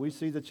 but we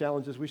see the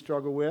challenges we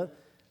struggle with.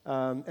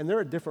 And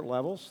they're at different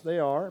levels. They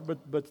are,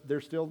 but they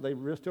still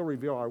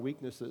reveal our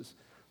weaknesses.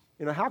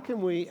 How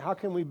can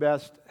we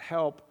best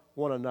help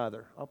one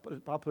another? I'll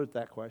put it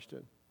that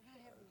question.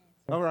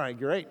 All right,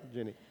 great,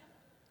 Jenny.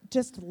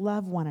 Just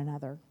love one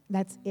another.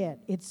 That's it.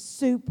 It's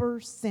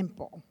super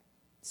simple.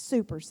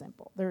 Super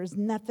simple. There's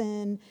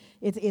nothing.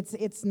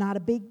 It's not a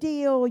big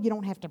deal. You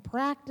don't have to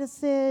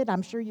practice it.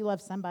 I'm sure you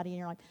love somebody and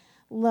you're like,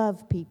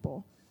 love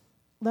people.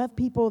 Love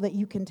people that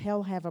you can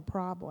tell have a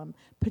problem.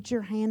 Put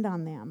your hand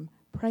on them.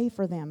 Pray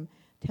for them.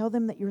 Tell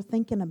them that you're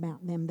thinking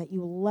about them, that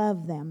you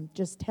love them.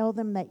 Just tell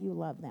them that you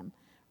love them.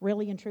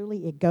 Really and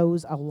truly, it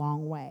goes a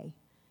long way.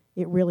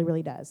 It really,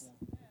 really does.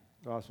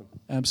 Awesome.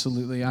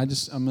 Absolutely. I'm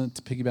going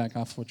to piggyback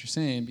off what you're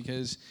saying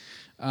because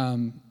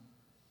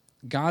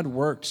God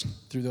worked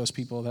through those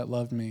people that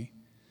loved me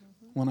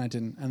when I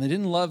didn't. And they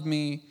didn't love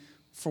me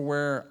for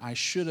where I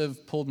should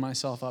have pulled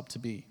myself up to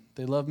be.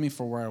 They love me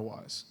for where I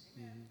was.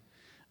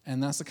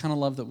 And that's the kind of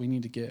love that we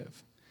need to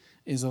give,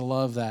 is a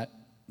love that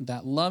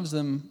loves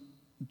them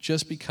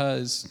just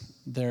because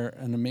they're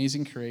an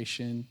amazing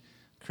creation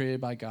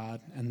created by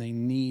God and they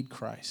need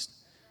Christ.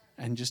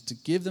 And just to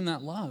give them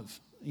that love,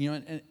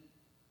 and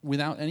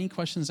without any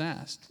questions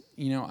asked.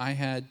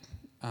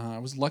 I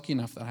was lucky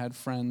enough that I had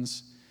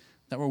friends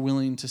that were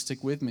willing to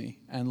stick with me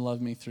and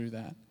love me through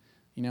that.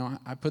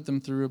 I put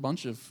them through a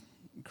bunch of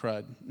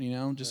crud,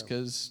 just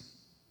because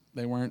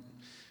they weren't.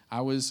 I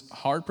was a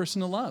hard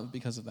person to love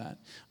because of that.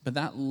 But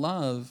that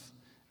love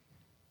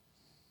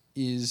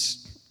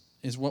is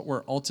what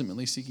we're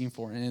ultimately seeking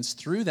for. And it's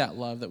through that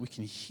love that we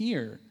can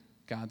hear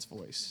God's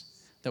voice,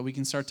 that we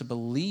can start to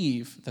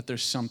believe that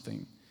there's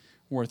something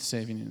worth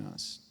saving in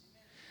us.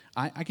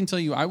 I can tell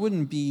you, I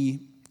wouldn't be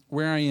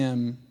where I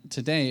am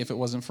today if it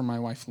wasn't for my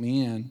wife,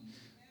 Leanne,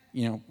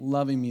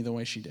 loving me the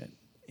way she did.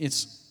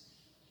 It's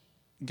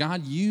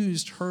God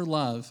used her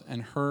love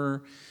and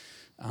her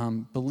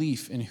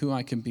belief in who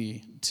I can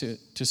be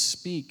to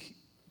speak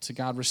to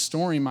God,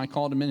 restoring my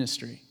call to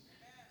ministry.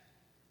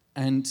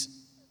 And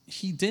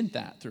he did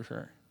that through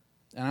her.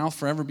 And I'll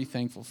forever be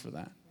thankful for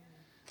that.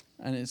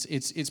 And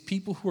it's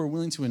people who are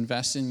willing to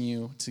invest in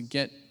you, to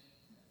get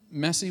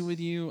messy with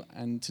you,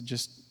 and to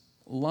just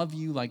love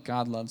you like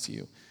God loves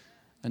you,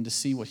 and to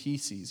see what he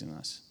sees in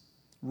us.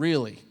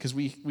 Really, because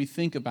we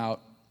think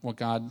about what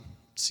God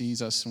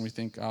sees us and we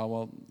think, oh,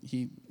 well,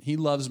 he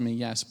loves me,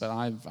 yes, but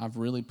I've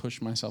really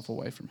pushed myself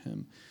away from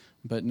him.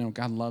 But no,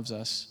 God loves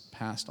us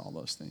past all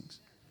those things.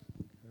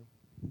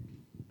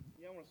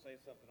 Yeah, I want to say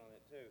something on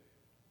that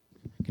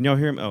too. Can y'all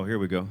hear me? Oh, here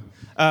we go.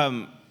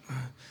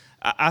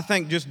 I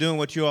think just doing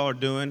what you all are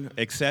doing,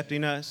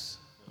 accepting us,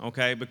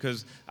 okay,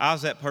 because I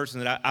was that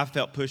person that I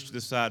felt pushed to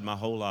the side my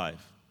whole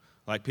life.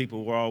 Like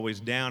people were always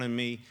downing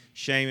me,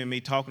 shaming me,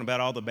 talking about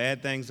all the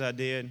bad things I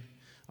did,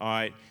 all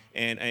right,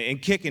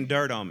 and kicking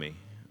dirt on me,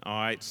 all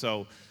right.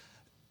 So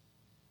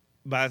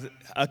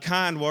a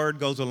kind word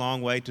goes a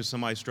long way to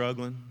somebody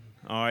struggling,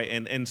 all right,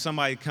 and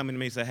somebody coming to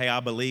me and say, hey, I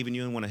believe in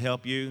you and want to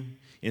help you,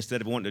 instead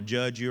of wanting to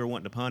judge you or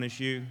wanting to punish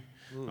you,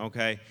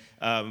 okay.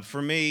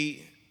 For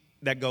me,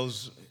 that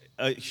goes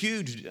a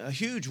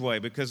huge way,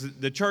 because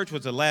the church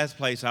was the last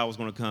place I was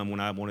going to come when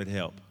I wanted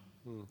help.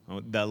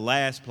 The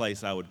last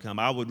place I would come.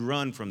 I would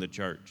run from the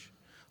church,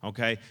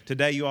 okay?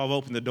 Today, you all have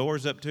opened the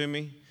doors up to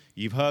me.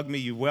 You've hugged me.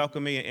 You've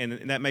welcomed me,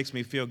 and that makes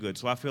me feel good.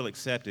 So I feel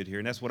accepted here,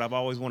 and that's what I've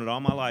always wanted all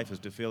my life, is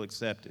to feel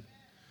accepted,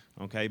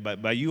 okay?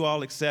 But by you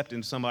all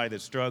accepting somebody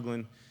that's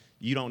struggling,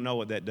 you don't know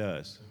what that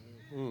does.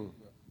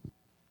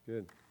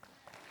 Good.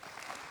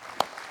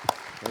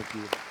 Thank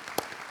you.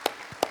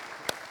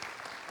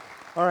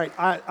 All right,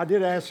 I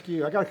did ask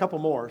you, I got a couple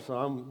more,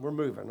 so we're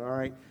moving, all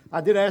right?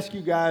 I did ask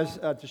you guys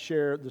to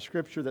share the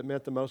scripture that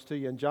meant the most to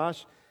you. And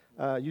Josh,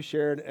 you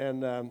shared,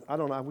 and I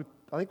don't know,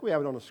 I think we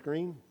have it on the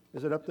screen.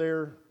 Is it up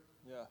there?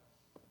 Yeah.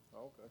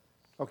 Okay.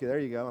 Okay, there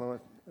you go. I don't know.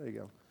 There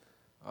you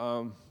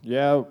go.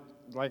 Yeah,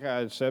 like I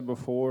had said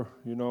before,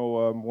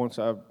 once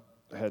I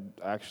had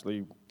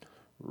actually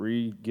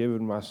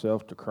re-given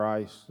myself to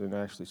Christ and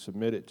actually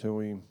submitted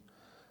to him,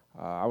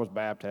 I was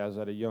baptized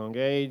at a young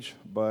age,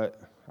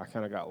 but I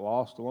kind of got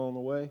lost along the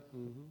way,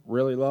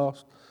 really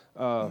lost.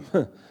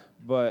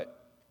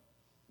 But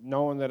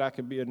knowing that I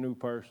could be a new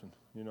person,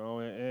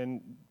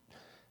 and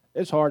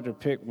it's hard to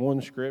pick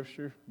one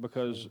scripture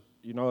because,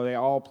 they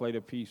all played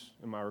a piece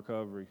in my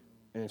recovery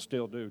and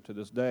still do to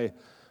this day.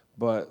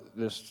 But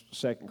this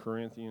 2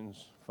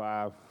 Corinthians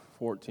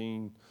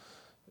 5:14,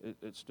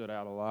 it stood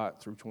out a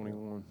lot through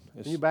 21.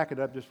 Can you back it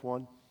up just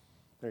one?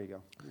 There you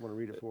go. You want to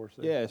read it for us?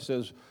 Yeah, it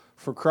says,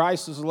 "For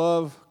Christ's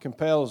love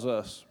compels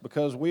us,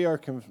 because we are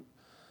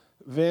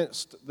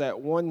convinced that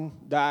one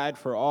died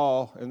for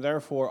all, and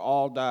therefore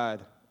all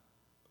died.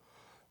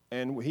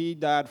 And he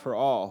died for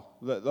all,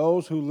 that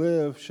those who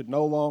live should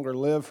no longer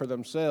live for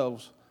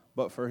themselves,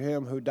 but for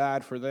him who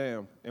died for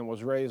them and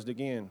was raised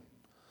again.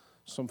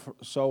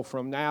 So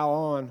from now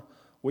on,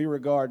 we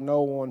regard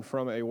no one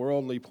from a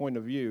worldly point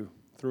of view.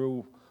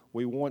 Through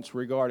we once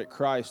regarded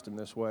Christ in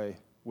this way.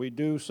 We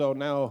do so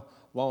no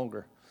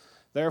longer.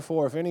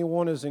 Therefore, if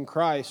anyone is in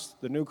Christ,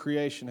 the new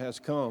creation has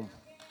come.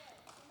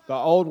 The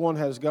old one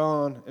has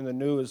gone, and the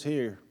new is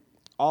here.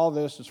 All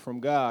this is from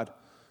God,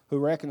 who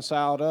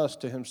reconciled us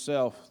to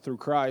himself through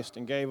Christ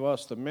and gave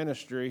us the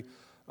ministry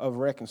of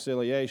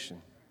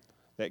reconciliation.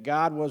 That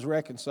God was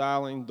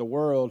reconciling the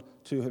world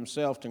to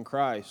himself in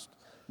Christ,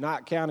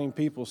 not counting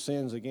people's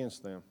sins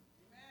against them."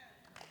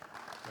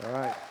 All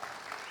right.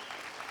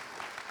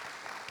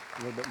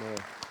 A little bit more.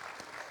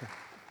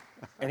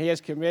 "And he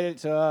has committed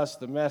to us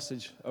the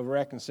message of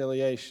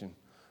reconciliation.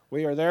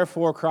 We are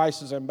therefore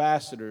Christ's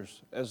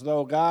ambassadors, as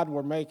though God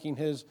were making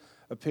his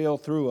appeal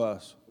through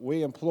us.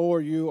 We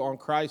implore you on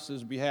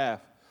Christ's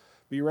behalf,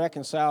 be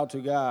reconciled to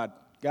God.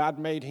 God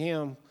made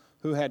him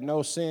who had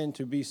no sin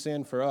to be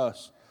sin for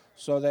us,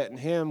 so that in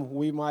him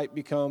we might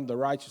become the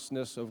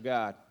righteousness of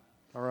God."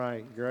 All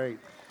right, great.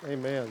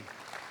 Amen.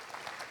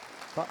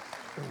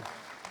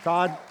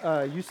 Todd,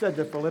 you said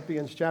that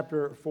Philippians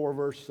chapter 4,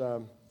 verse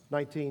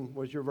 19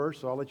 was your verse,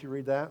 so I'll let you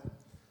read that.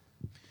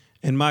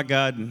 And my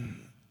God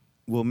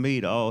will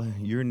meet all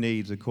your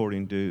needs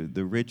according to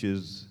the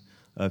riches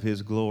of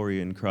his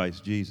glory in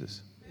Christ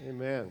Jesus.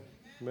 Amen.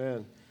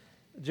 Amen.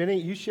 Jenny,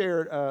 you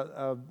shared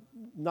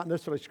not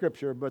necessarily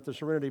scripture, but the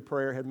serenity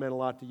prayer had meant a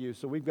lot to you.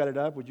 So we've got it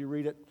up. Would you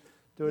read it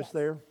to us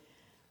there?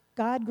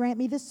 God, grant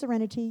me the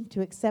serenity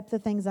to accept the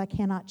things I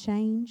cannot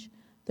change,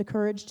 the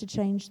courage to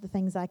change the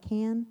things I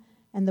can,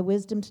 and the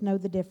wisdom to know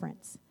the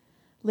difference.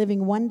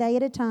 Living one day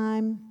at a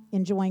time,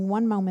 enjoying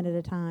one moment at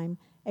a time,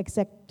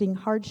 accepting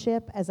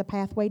hardship as a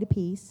pathway to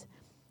peace,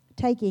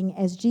 taking,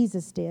 as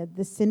Jesus did,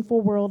 the sinful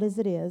world as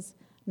it is,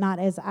 not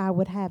as I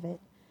would have it,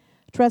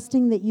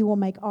 trusting that you will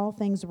make all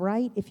things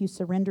right if you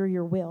surrender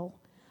your will,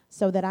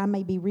 so that I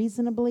may be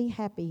reasonably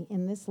happy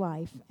in this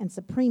life and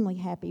supremely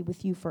happy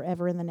with you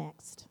forever in the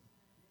next.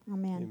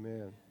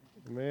 Amen.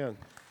 Amen.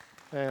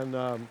 Amen.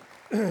 And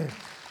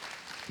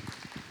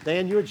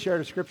Dan, you had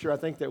shared a scripture, I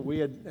think, that we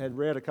had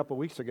read a couple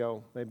weeks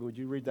ago. Maybe would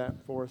you read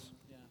that for us?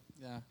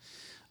 Yeah.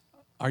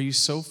 Are you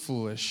so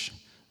foolish?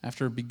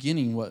 After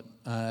beginning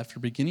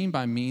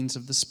by means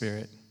of the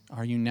Spirit,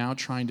 are you now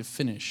trying to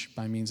finish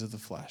by means of the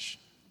flesh?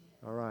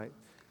 All right.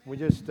 We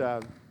just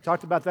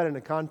talked about that in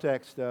the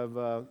context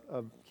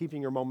of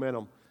keeping your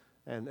momentum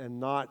and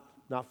not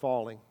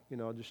falling,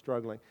 just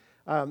struggling.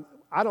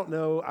 I don't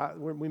know.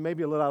 We may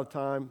be a little out of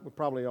time. We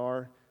probably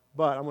are.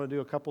 But I'm going to do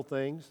a couple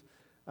things.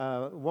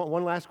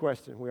 One last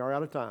question. We are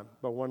out of time,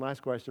 but one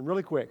last question.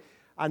 Really quick.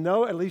 I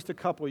know at least a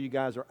couple of you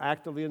guys are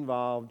actively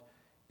involved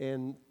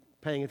in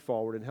paying it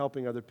forward and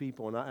helping other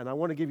people. And I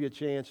want to give you a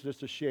chance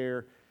just to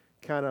share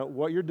kind of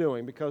what you're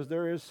doing, because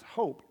there is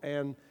hope.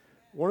 And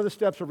one of the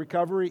steps of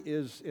recovery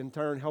is, in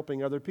turn,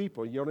 helping other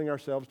people, yielding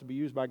ourselves to be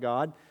used by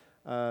God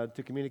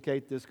to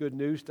communicate this good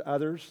news to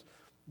others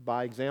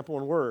by example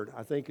and word,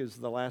 I think is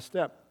the last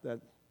step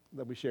that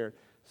we shared.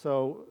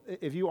 So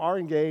if you are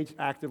engaged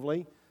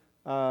actively,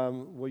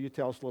 will you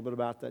tell us a little bit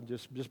about that,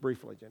 just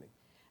briefly, Jenny?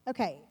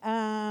 Okay.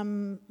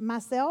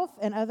 Myself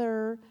and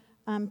other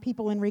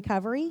people in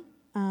recovery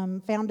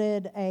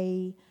founded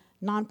a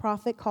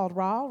nonprofit called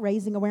RAW,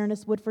 Raising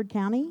Awareness Woodford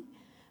County.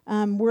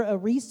 We're a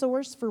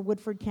resource for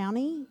Woodford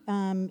County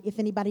if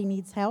anybody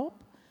needs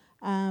help.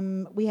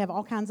 We have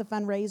all kinds of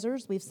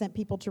fundraisers. We've sent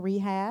people to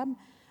rehab.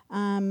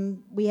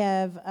 We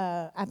have,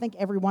 I think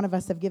every one of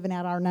us have given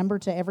out our number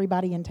to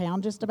everybody in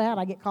town just about.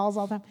 I get calls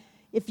all the time.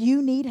 If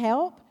you need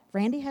help,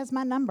 Randy has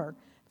my number.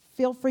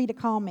 Feel free to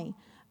call me.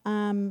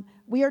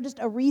 We are just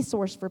a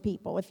resource for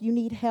people. If you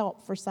need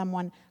help for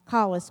someone,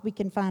 call us. We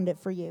can find it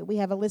for you. We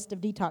have a list of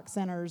detox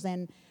centers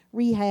and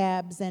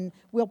rehabs, and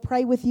we'll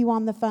pray with you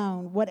on the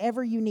phone.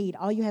 Whatever you need,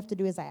 all you have to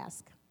do is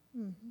ask.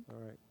 All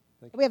right.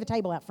 Thank you. We have a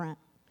table out front.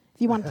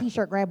 If you want a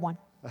T-shirt, grab one.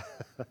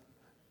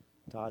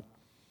 Todd?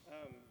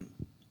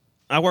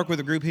 I work with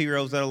the group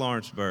Heroes out of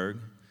Lawrenceburg.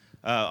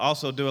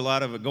 Also do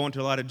going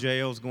to a lot of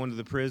jails, going to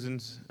the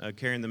prisons,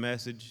 carrying the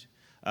message.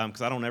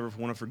 Because I don't ever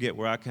want to forget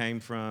where I came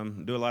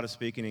from. Do a lot of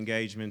speaking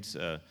engagements.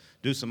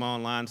 Do some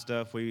online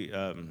stuff.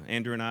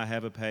 Andrew and I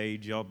have a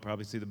page. Y'all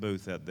probably see the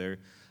booth out there.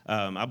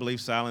 I believe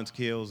silence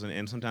kills,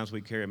 and sometimes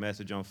we carry a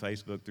message on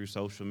Facebook through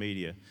social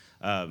media.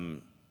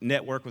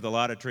 Network with a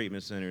lot of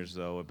treatment centers,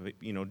 though.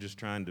 Just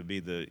trying to be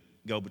the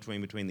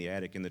go-between between the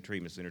addict and the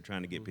treatment center,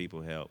 trying to get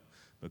people help.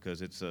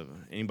 Because it's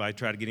anybody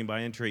try to get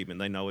anybody in treatment,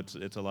 they know it's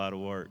a lot of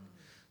work.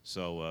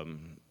 So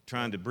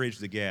trying to bridge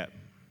the gap.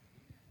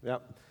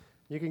 Yep.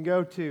 You can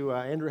go to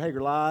Andrew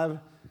Hager Live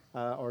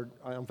or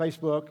on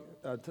Facebook,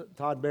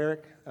 Todd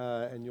Barrick,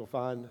 and you'll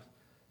find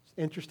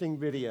interesting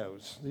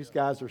videos. These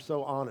guys are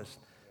so honest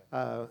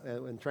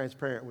and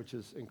transparent, which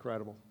is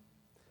incredible.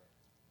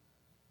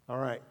 All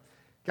right.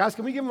 Guys,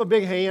 can we give them a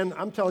big hand?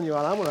 I'm telling you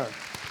what, I want to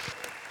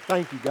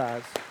thank you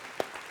guys.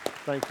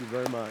 Thank you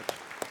very much.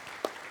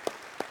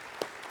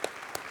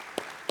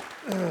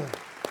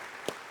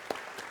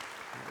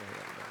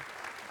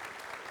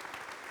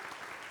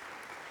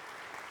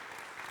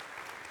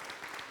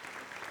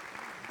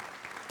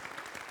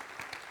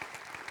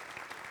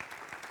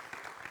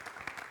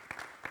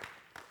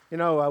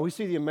 We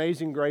see the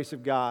amazing grace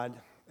of God,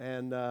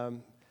 and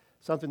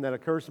something that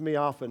occurs to me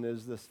often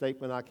is the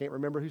statement, I can't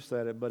remember who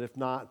said it, but if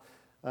not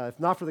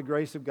for the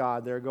grace of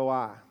God, there go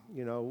I,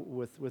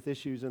 with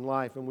issues in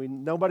life.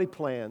 And nobody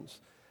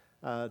plans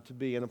to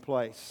be in a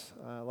place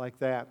like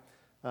that,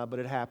 but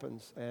it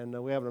happens.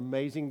 And we have an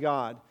amazing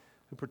God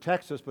who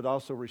protects us, but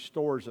also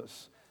restores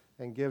us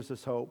and gives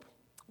us hope.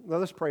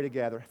 Let us pray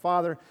together.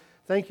 Father,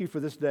 thank you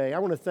for this day. I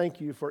want to thank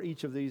you for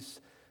each of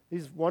these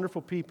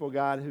wonderful people,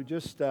 God, who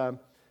just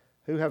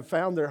who have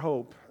found their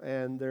hope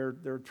and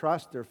their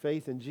trust, their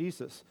faith in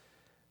Jesus.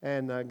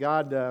 And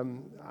God,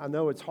 I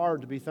know it's hard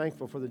to be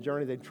thankful for the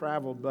journey they've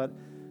traveled, but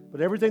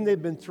everything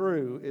they've been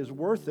through is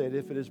worth it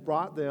if it has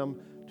brought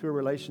them to a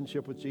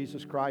relationship with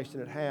Jesus Christ,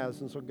 and it has.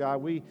 And so,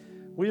 God, we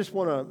just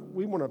want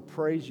to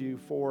praise you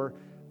for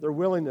their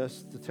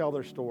willingness to tell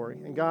their story.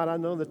 And God, I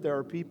know that there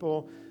are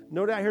people,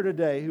 no doubt here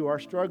today, who are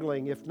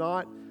struggling. If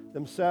not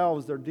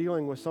themselves, they're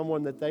dealing with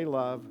someone that they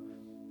love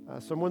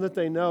someone that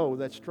they know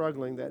that's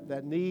struggling,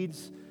 that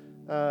needs,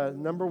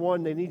 number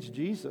one, they needs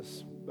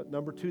Jesus, but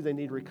number two, they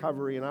need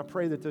recovery. And I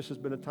pray that this has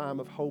been a time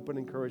of hope and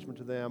encouragement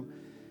to them.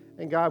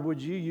 And God,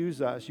 would you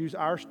use us, use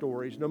our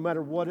stories, no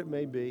matter what it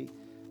may be,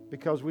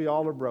 because we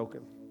all are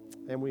broken,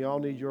 and we all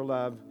need your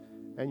love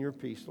and your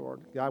peace, Lord.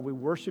 God, we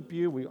worship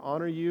you, we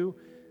honor you,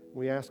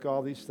 we ask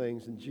all these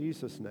things in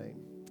Jesus' name.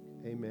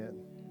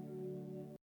 Amen.